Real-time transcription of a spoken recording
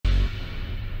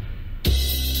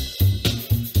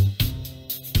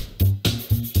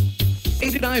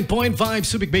89.5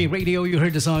 Subic Bay Radio. You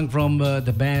heard the song from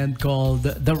the band called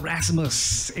The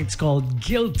Rasmus. It's called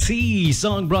Guilty.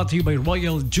 Song brought to you by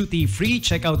Royal Duty Free.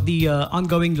 Check out the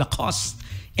ongoing Lacoste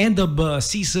end of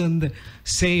season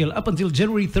sale up until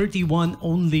January 31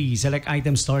 only. Select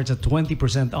item starts at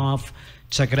 20% off.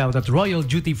 Check it out at Royal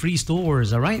Duty Free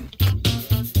stores. All right.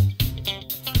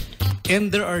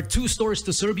 And there are two stores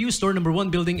to serve you. Store number 1,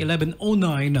 Building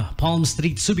 1109, Palm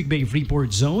Street, Subic Bay,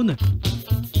 Freeport Zone.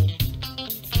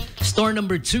 Store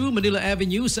number 2, Manila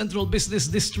Avenue, Central Business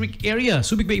District area,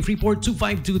 Subic Bay, Freeport,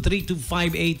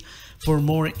 2523-258 for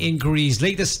more inquiries.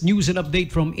 Latest news and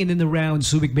update from in and around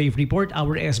Subic Bay, Freeport.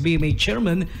 Our SBMA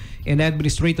Chairman and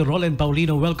Administrator Rolen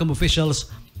Paulino welcome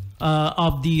officials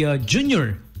of the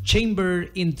Junior Chamber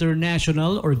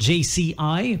International or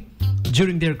JCI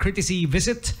during their courtesy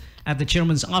visit at the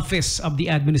Chairman's office of the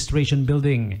Administration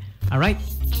Building. All right.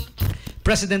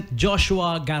 President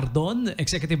Joshua Gardon,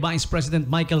 Executive Vice President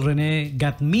Michael Rene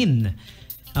Gatmin,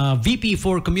 VP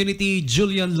for Community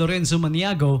Jhulian Lorenzo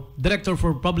Maniago, Director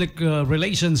for Public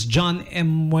Relations John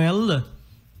Emmuel,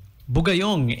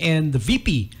 Bugayong, and the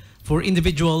VP for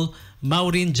Individual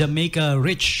Maureen Jamaica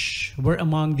Rich were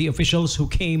among the officials who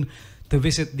came to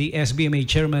visit the SBMA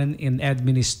Chairman and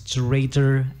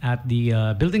Administrator at the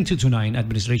Building 229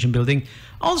 Administration Building.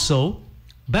 Also,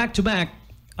 back-to-back,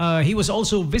 he was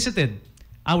also visited.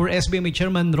 Our SBMA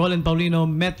Chairman Rolen Paulino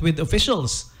met with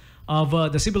officials of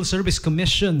the Civil Service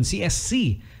Commission,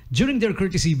 CSC, during their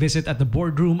courtesy visit at the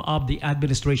boardroom of the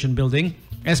Administration Building.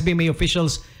 SBMA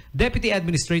officials, Deputy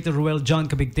Administrator Ruel John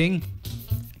Kabigting,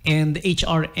 and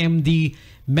HRMD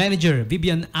Manager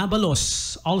Vivian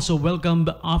Abalos also welcomed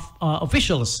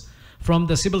officials from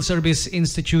the Civil Service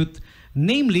Institute,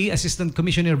 namely Assistant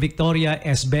Commissioner Victoria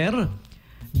Esber,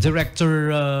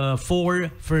 Director for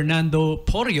Fernando,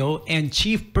 Porio, and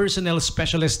Chief Personnel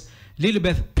Specialist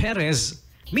Lilibeth Perez.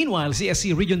 Meanwhile,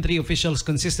 CSC Region 3 officials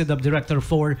consisted of Director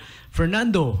 4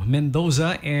 Fernando,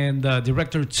 Mendoza, and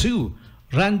Director 2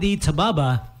 Randy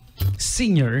Tababa,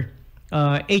 Senior,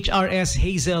 HRS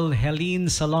Hazel, Helene,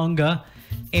 Salonga,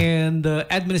 and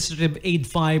Administrative Aide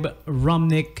 5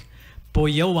 Romnick,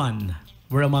 Poyaoan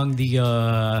were among the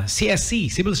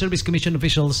CSC Civil Service Commission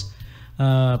officials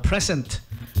present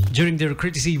during their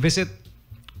courtesy visit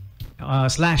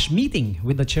 / meeting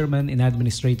with the Chairman and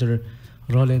Administrator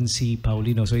Rolen C.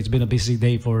 Paulino. So it's been a busy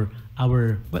day for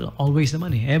our, well, always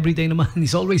naman eh. Every day naman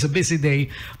is always a busy day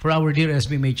for our dear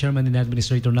SBMA Chairman and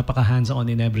Administrator. Napaka hands-on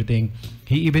in everything.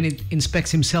 He even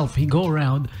inspects himself. He go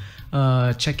around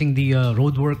checking the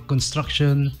roadwork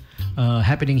construction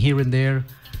happening here and there.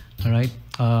 All right.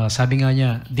 Sabi nga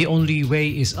niya, the only way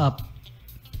is up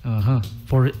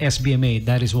for SBMA.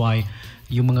 That is why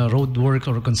yung mga road work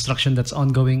or construction that's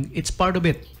ongoing, it's part of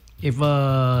it. If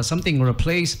something or a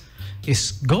place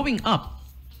is going up,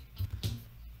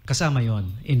 kasama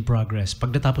yon in progress.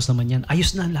 Pag natapos naman yan,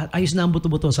 ayos na lahat. Ayos na ang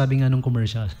buto-buto, sabi nga nung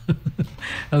commercial.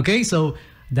 Okay, so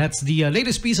that's the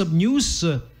latest piece of news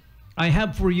I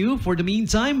have for you for the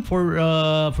meantime, for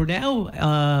now.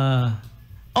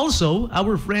 Also,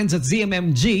 our friends at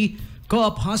ZMMG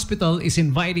Co-op Hospital is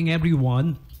inviting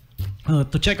everyone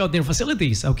to check out their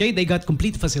facilities. Okay, they got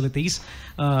complete facilities,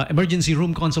 emergency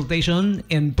room consultation,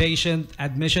 inpatient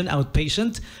admission,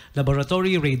 outpatient,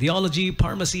 laboratory, radiology,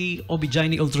 pharmacy,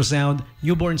 OB/GYN, ultrasound,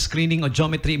 newborn screening,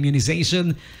 audiometry,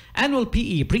 immunization, annual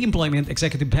PE, pre-employment,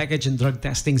 executive package, and drug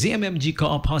testing. ZMMG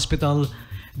Co-op Hospital,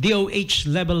 DOH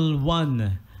Level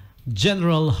 1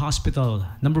 General Hospital,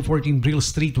 number 14 Brill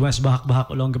Street, West Bahak,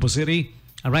 Olongapo City.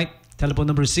 All right, telephone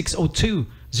number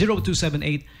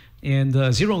 602-0278 and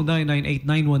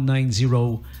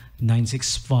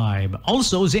 0998-919-0965.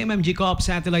 Also, ZMMG Co-op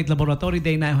Satellite Laboratory,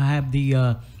 they now have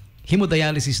the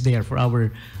hemodialysis there for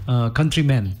our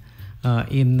countrymen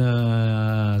in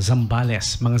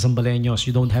Zambales. Mga Zambaleños,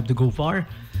 you don't have to go far.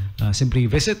 Simply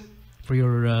visit for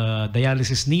your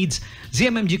dialysis needs.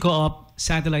 ZMMG Co-op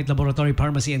Satellite Laboratory,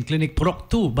 Pharmacy and Clinic, Purok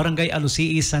 2, Barangay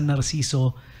Alucii, San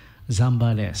Narciso,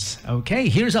 Zambales. Okay,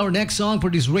 here's our next song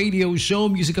for this radio show.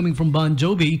 Music coming from Bon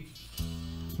Jovi.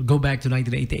 We'll go back to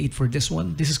 1988 for this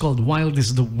one. This is called Wild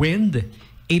is the Wind.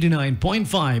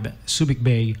 89.5 Subic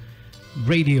Bay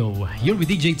Radio. You're with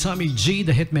DJ Tommy G,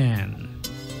 the Hitman.